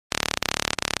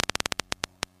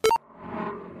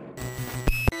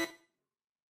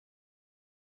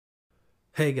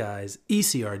Hey guys,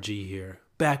 ECRG here,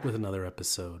 back with another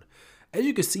episode. As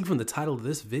you can see from the title of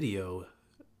this video,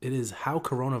 it is how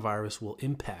coronavirus will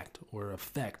impact or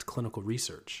affect clinical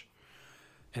research.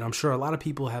 And I'm sure a lot of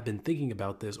people have been thinking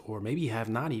about this, or maybe have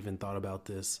not even thought about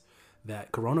this,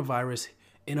 that coronavirus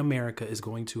in America is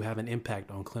going to have an impact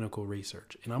on clinical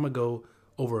research. And I'm going to go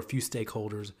over a few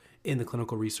stakeholders in the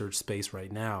clinical research space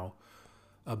right now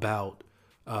about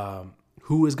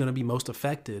who is going to be most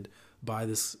affected by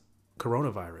this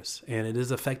coronavirus, and it is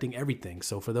affecting everything.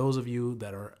 So for those of you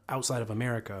that are outside of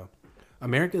America,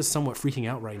 America is somewhat freaking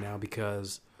out right now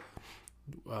because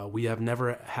we have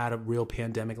never had a real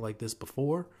pandemic like this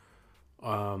before.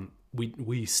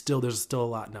 There's still a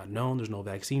lot not known. There's no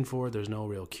vaccine for it. There's no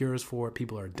real cures for it.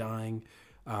 People are dying.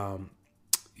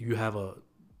 You have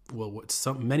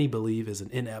many believe is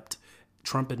an inept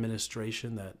Trump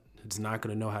administration that is not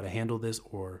going to know how to handle this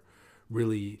or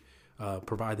really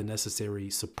provide the necessary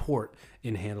support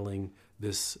in handling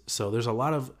this. So there's a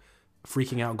lot of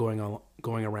freaking out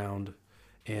going around,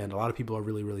 and a lot of people are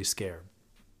really, really scared.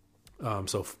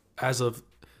 As of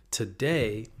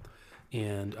today,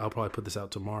 and I'll probably put this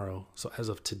out tomorrow. So as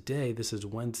of today, this is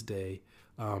Wednesday.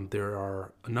 There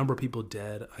are a number of people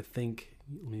dead. I think,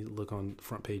 let me look on the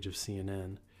front page of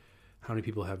CNN. How many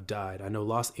people have died? I know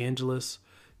Los Angeles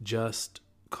just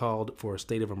called for a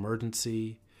state of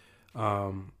emergency.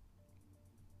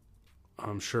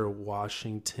 I'm sure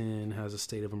Washington has a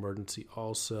state of emergency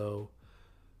also.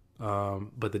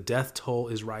 But the death toll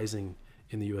is rising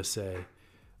in the USA.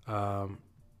 Let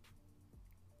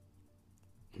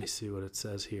me see what it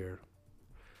says here.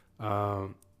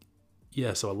 So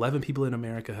 11 people in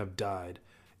America have died,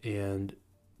 and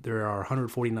there are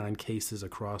 149 cases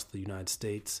across the United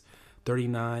States,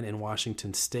 39 in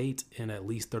Washington State, and at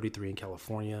least 33 in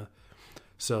California.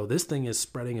 So this thing is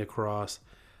spreading across.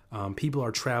 People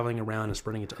are traveling around and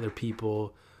spreading it to other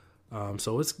people.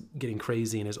 So it's getting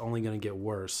crazy, and it's only going to get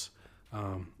worse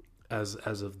as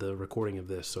of the recording of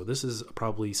this. So this is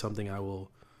probably something I will,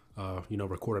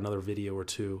 record another video or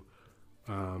two,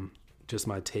 just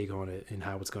my take on it and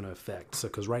how it's going to affect. So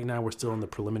because right now we're still in the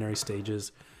preliminary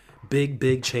stages.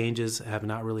 Big changes have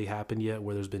not really happened yet,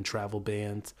 where there's been travel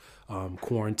bans,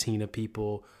 quarantine of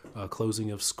people,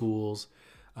 closing of schools,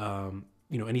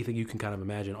 anything you can kind of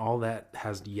imagine. All that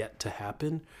has yet to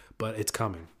happen, but it's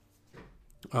coming.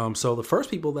 So the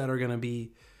first people that are going to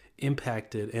be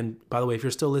impacted, and by the way, if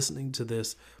you're still listening to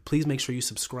this, please make sure you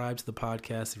subscribe to the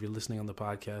podcast if you're listening on the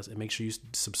podcast, and make sure you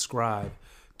subscribe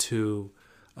to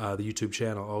the YouTube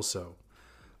channel also.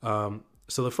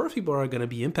 So the first people are going to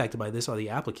be impacted by this are the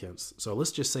applicants. So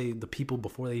let's just say the people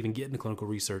before they even get into clinical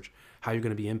research, how you're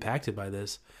going to be impacted by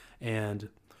this. And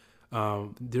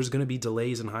there's going to be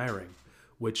delays in hiring,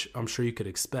 which I'm sure you could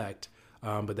expect.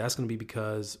 But that's going to be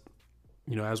because,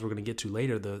 as we're going to get to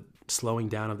later, the slowing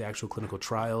down of the actual clinical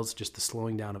trials, just the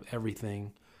slowing down of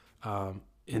everything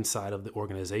inside of the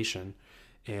organization,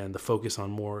 and the focus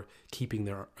on more keeping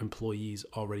their employees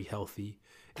already healthy.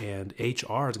 And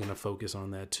HR is going to focus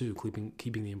on that too,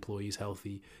 keeping the employees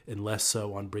healthy, and less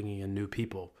so on bringing in new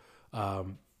people.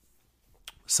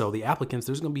 So the applicants,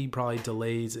 there's going to be probably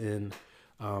delays in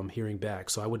hearing back.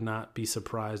 So I would not be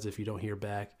surprised if you don't hear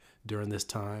back during this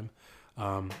time.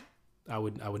 I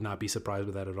would not be surprised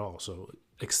with that at all. So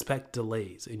expect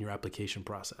delays in your application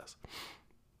process.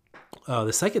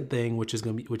 The second thing, which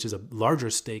is a larger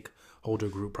stakeholder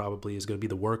group, probably is going to be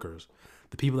the workers,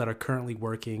 the people that are currently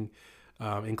working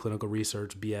in clinical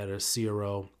research, be at a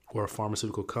CRO or a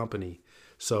pharmaceutical company.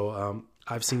 So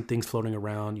I've seen things floating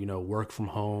around, work from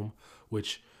home,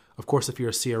 which, of course, if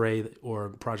you're a CRA or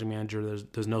project manager,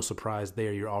 there's no surprise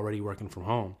there. You're already working from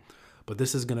home. But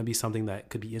this is going to be something that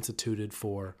could be instituted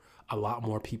for a lot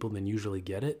more people than usually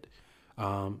get it,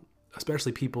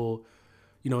 especially people,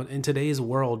 in today's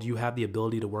world, you have the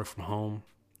ability to work from home.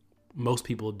 Most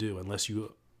people do, unless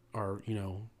you are,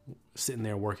 sitting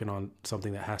there working on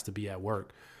something that has to be at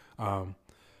work.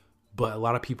 But a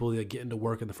lot of people that get into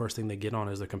work and the first thing they get on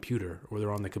is their computer, or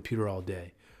they're on the computer all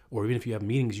day. Or even if you have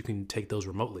meetings, you can take those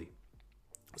remotely.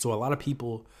 So a lot of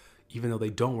people, even though they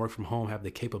don't work from home, have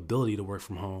the capability to work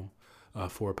from home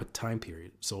for a time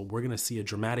period. So we're going to see a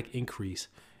dramatic increase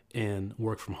in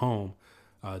work from home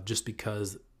just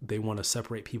because they want to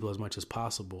separate people as much as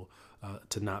possible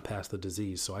to not pass the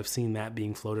disease. So I've seen that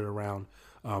being floated around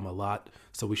a lot.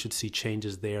 So we should see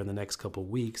changes there in the next couple of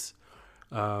weeks,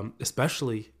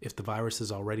 especially if the virus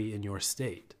is already in your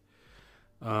state.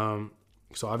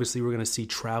 So obviously we're going to see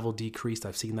travel decreased.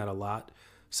 I've seen that a lot.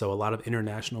 So a lot of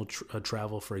international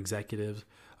travel for executives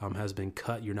has been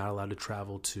cut. You're not allowed to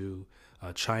travel to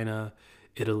China,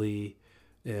 Italy,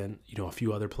 and a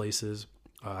few other places.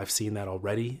 I've seen that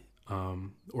already.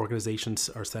 Organizations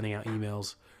are sending out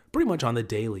emails pretty much on the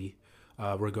daily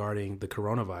regarding the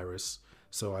coronavirus.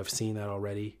 So I've seen that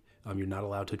already. You're not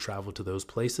allowed to travel to those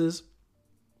places.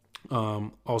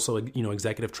 Also,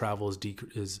 executive travel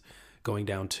is going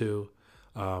down too.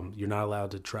 You're not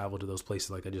allowed to travel to those places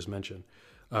like I just mentioned.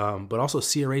 But also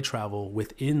CRA travel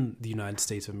within the United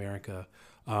States of America.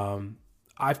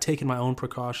 I've taken my own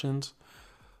precautions,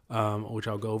 which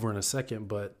I'll go over in a second,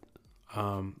 but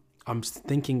I'm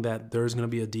thinking that there's going to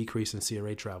be a decrease in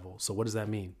CRA travel. So what does that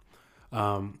mean?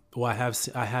 Well, I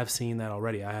have seen that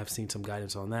already. I have seen some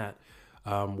guidance on that,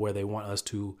 where they want us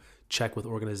to check with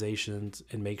organizations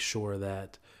and make sure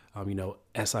that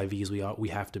SIVs we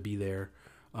have to be there.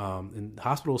 And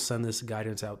hospitals send this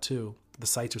guidance out too. The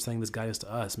sites are sending this guidance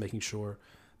to us, making sure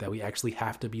that we actually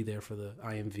have to be there for the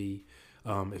IMV.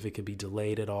 If it could be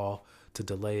delayed at all, to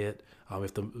delay it.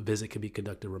 If the visit could be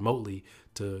conducted remotely,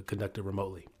 to conduct it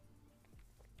remotely.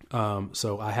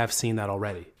 So I have seen that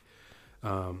already.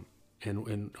 And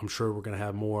I'm sure we're going to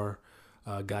have more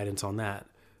guidance on that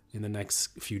in the next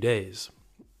few days.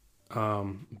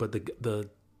 But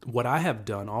what I have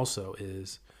done also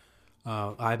is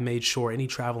I've made sure any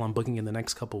travel I'm booking in the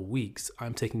next couple of weeks,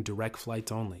 I'm taking direct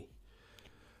flights only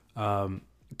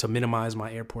to minimize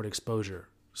my airport exposure.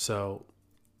 So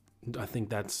I think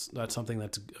that's something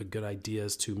that's a good idea,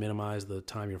 is to minimize the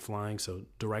time you're flying. So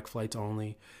direct flights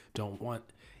only. Don't want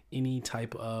any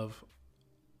type of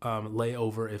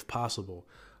layover if possible.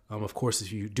 Of course,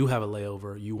 if you do have a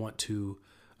layover, you want to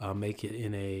make it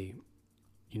in a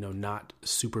not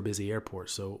super busy airport.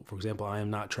 So, for example, I am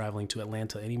not traveling to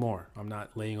Atlanta anymore. I'm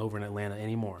not laying over in Atlanta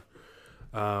anymore.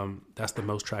 That's the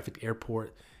most trafficked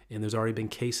airport, and there's already been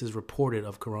cases reported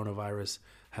of coronavirus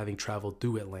having traveled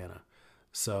through Atlanta.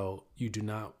 So you do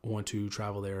not want to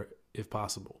travel there if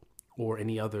possible, or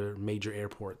any other major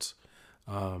airports,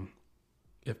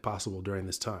 if possible during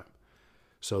this time.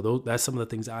 So that's some of the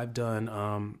things I've done.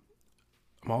 I'm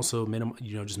also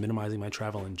just minimizing my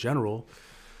travel in general,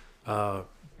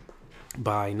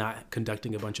 by not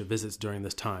conducting a bunch of visits during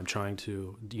this time, trying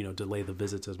to delay the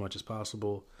visits as much as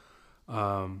possible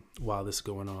while this is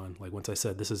going on. Like once I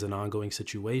said, this is an ongoing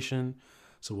situation,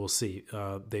 so we'll see.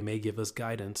 They may give us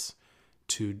guidance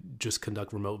to just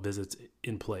conduct remote visits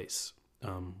in place,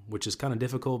 which is kind of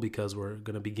difficult because we're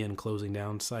going to begin closing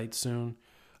down sites soon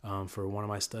for one of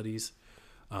my studies.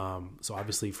 So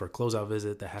obviously for a closeout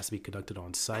visit, that has to be conducted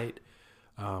on site,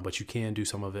 but you can do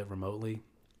some of it remotely.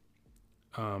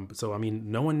 So, I mean,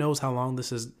 no one knows how long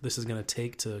this is going to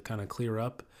take to kind of clear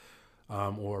up,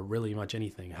 or really much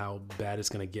anything, how bad it's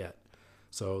going to get.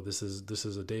 So this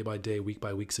is a day by day, week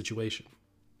by week situation.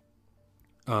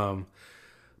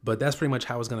 But that's pretty much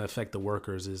how it's going to affect the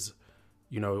workers is,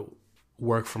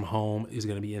 work from home is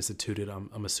going to be instituted.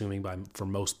 I'm assuming for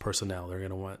most personnel, they're going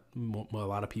to want a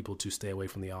lot of people to stay away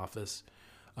from the office.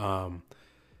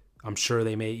 I'm sure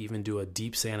they may even do a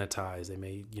deep sanitize. They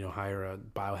may, hire a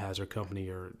biohazard company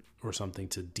or something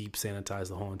to deep sanitize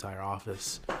the whole entire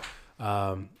office.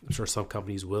 I'm sure some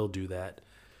companies will do that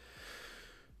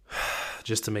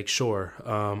just to make sure.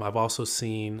 I've also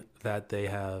seen that they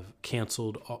have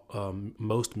canceled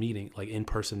most like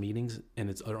in-person meetings,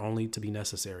 and are only to be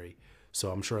necessary. So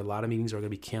I'm sure a lot of meetings are going to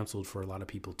be canceled for a lot of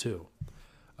people too.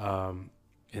 And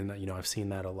I've seen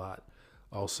that a lot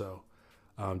also.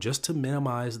 Just to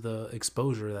minimize the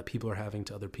exposure that people are having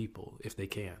to other people if they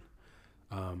can.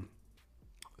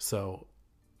 So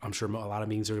I'm sure a lot of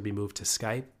meetings are going to be moved to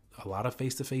Skype. A lot of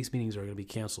face-to-face meetings are going to be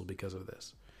canceled because of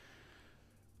this.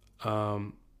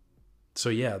 So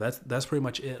yeah, that's pretty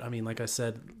much it. I mean, like I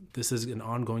said, this is an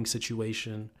ongoing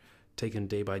situation taken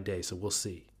day by day. So we'll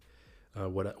see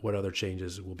what other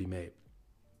changes will be made.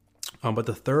 But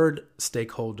the third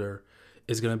stakeholder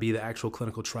is going to be the actual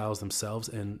clinical trials themselves,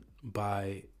 and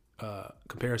by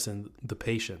comparison, the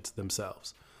patients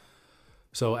themselves.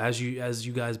 So as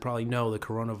you guys probably know, the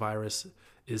coronavirus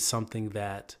is something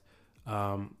that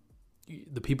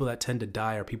the people that tend to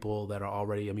die are people that are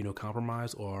already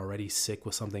immunocompromised or already sick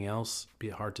with something else, be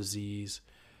it heart disease,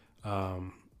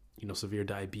 severe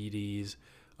diabetes,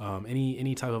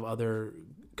 any type of other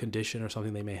condition or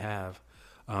something they may have,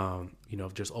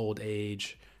 just old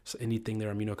age. So anything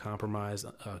they're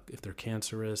immunocompromised, if they're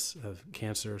cancerous, have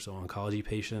cancer, so oncology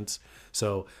patients.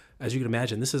 So as you can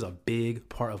imagine, this is a big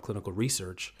part of clinical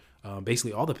research.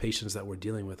 Basically, all the patients that we're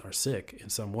dealing with are sick in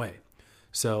some way.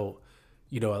 So,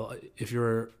 if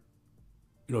you're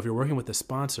working with the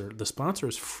sponsor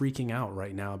is freaking out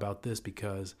right now about this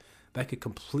because that could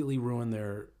completely ruin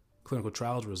their clinical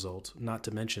trials results. Not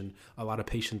to mention, a lot of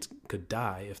patients could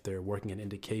die if they're working an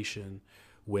indication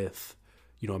with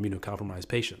immunocompromised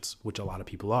patients, which a lot of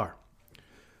people are.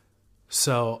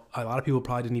 So a lot of people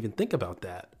probably didn't even think about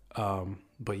that.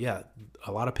 But yeah,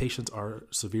 a lot of patients are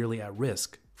severely at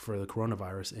risk for the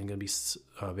coronavirus and going to be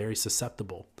very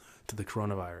susceptible to the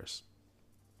coronavirus.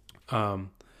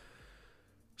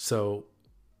 So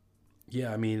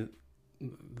yeah, I mean,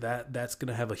 that's going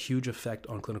to have a huge effect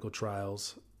on clinical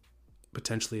trials,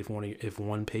 potentially if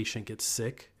one patient gets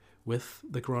sick with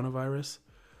the coronavirus.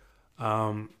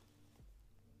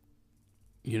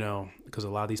 Because a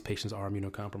lot of these patients are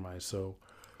immunocompromised. So,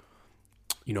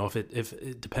 if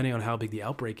it depending on how big the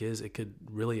outbreak is, it could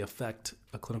really affect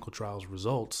a clinical trial's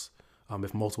results.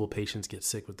 If multiple patients get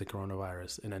sick with the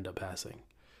coronavirus and end up passing,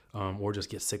 or just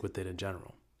get sick with it in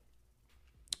general.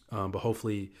 But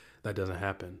hopefully that doesn't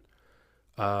happen.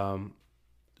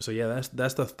 So yeah,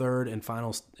 that's the third and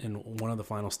one of the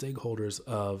final stakeholders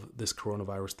of this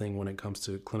coronavirus thing when it comes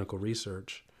to clinical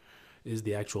research is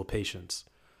the actual patients.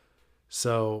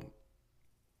 So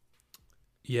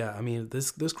yeah, I mean,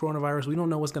 this coronavirus, we don't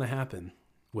know what's going to happen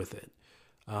with it.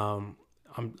 I'm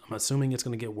assuming it's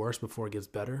going to get worse before it gets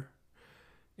better.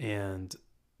 And,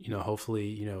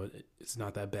 hopefully, it's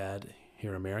not that bad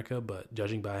here in America, but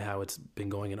judging by how it's been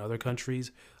going in other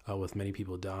countries, with many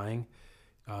people dying,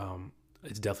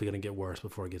 it's definitely going to get worse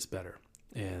before it gets better.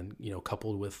 And,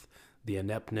 coupled with the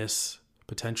ineptness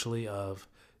potentially of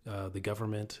the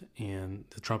government and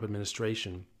the Trump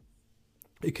administration,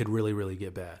 it could really, really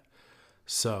get bad.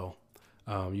 So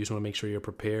you just want to make sure you're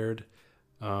prepared.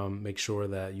 Make sure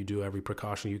that you do every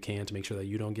precaution you can to make sure that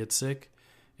you don't get sick.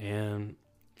 And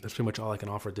that's pretty much all I can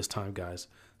offer at this time, guys.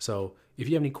 So if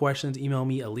you have any questions, email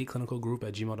me,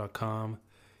 eliteclinicalgroup@gmail.com.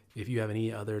 If you have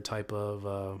any other type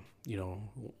of,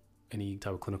 any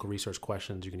type of clinical research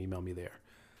questions, you can email me there.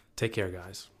 Take care,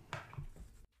 guys.